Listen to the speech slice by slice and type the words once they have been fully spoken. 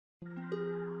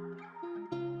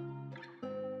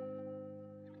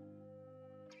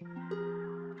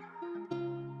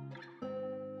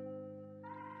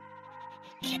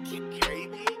Katie,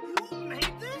 who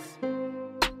made this?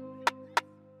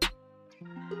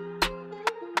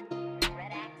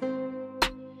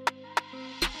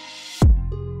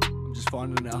 I'm just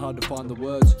finding it hard to find the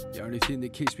words. The only thing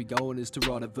that keeps me going is to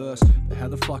write a verse. But how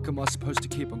the fuck am I supposed to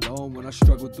keep on going when I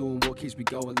struggle doing what keeps me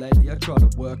going? Lately I try to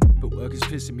work, but work is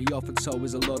pissing me off, and so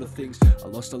is a lot of things. I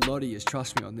lost a lot of years,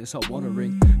 trust me on this, I wanna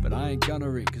ring, but I ain't gonna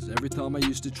ring, cause every time I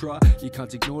used to try, you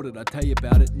can't ignore it, I tell you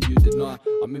about it and you deny.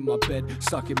 I'm in my bed,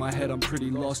 stuck in my head, I'm pretty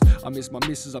lost. I miss my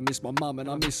missus, I miss my mum, and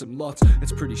I miss them lots.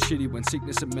 It's pretty shitty when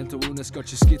sickness and mental illness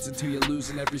got you skits until you're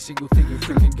losing every single thing you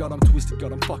freaking got. I'm twisted,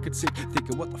 God, I'm fucking sick,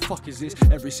 thinking what the fuck is this?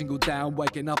 Every single day I'm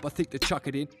waking up, I think to chuck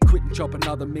it in, quit and chop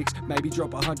another mix, maybe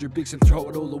drop 100 bigs and throw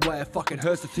it all away. It fucking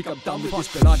hurts to think I'm done with this,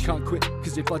 but I can't quit,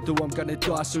 cause if I do I'm gonna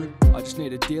die soon. I just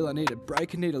need a deal, I need a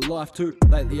break, I need a life too.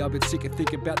 Lately I've been sick of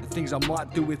thinking about the things I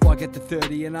might do if I get to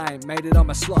 30 and I ain't made it.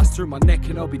 I'ma slice through my neck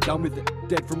and I'll be done with it,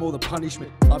 dead from all the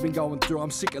punishment I've been going through.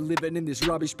 I'm sick of living in this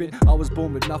rubbish bin. I was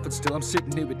born with nothing, still I'm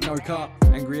sitting here with no car,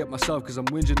 angry at myself cause I'm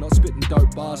whinging, not spitting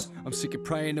dope bars. I'm sick of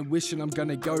praying and wishing I'm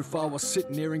gonna go far, while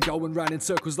sitting here and going round in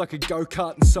circles like a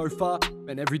go-kart. And so far,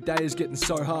 man, every day is getting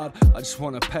so hard. I just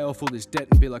wanna pay off all this debt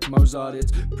and be like Mozart.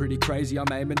 It's pretty crazy, I'm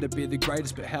aiming to be the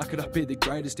greatest, but how could I be the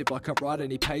greatest if I can't write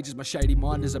any pages? My shady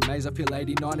mind is a maze, I feel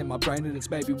 89 in my brain, and it's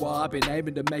maybe why I've been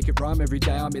aiming to make it rhyme every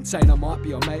day. I'm insane, I might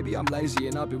be, or maybe I'm lazy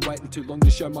and I've been waiting too long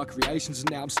to show my creations,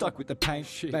 and now I'm stuck with the pain.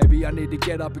 Maybe I need to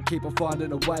get up and keep on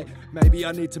finding a way. Maybe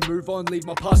I need to move on, leave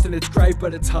my past in its grave,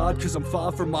 but it's hard cause I'm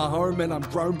far from my home and I'm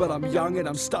grown, but I'm young and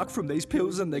I'm stuck from these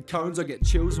pills and the cones. I get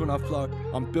chills when I flow,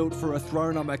 I'm built for a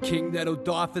throne, I'm a king that'll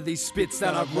die for these spits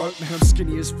that I wrote. Man, I'm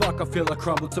skinny as fuck, I feel I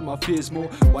crumble to my fears more,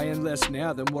 weighing less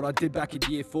now than what I did back in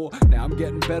year 4. Now I'm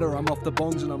getting better, I'm off the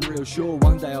bongs and I'm real sure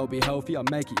one day I'll be healthy, I'll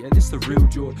make it, yeah, this the real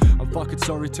joy. I'm fucking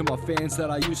sorry to my fans that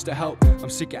I used to help. I'm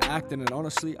sick of acting and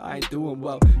honestly I ain't doing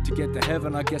well. To get to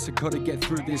heaven I guess I gotta get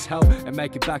through this hell and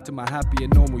make it back to my happy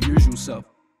and normal usual self.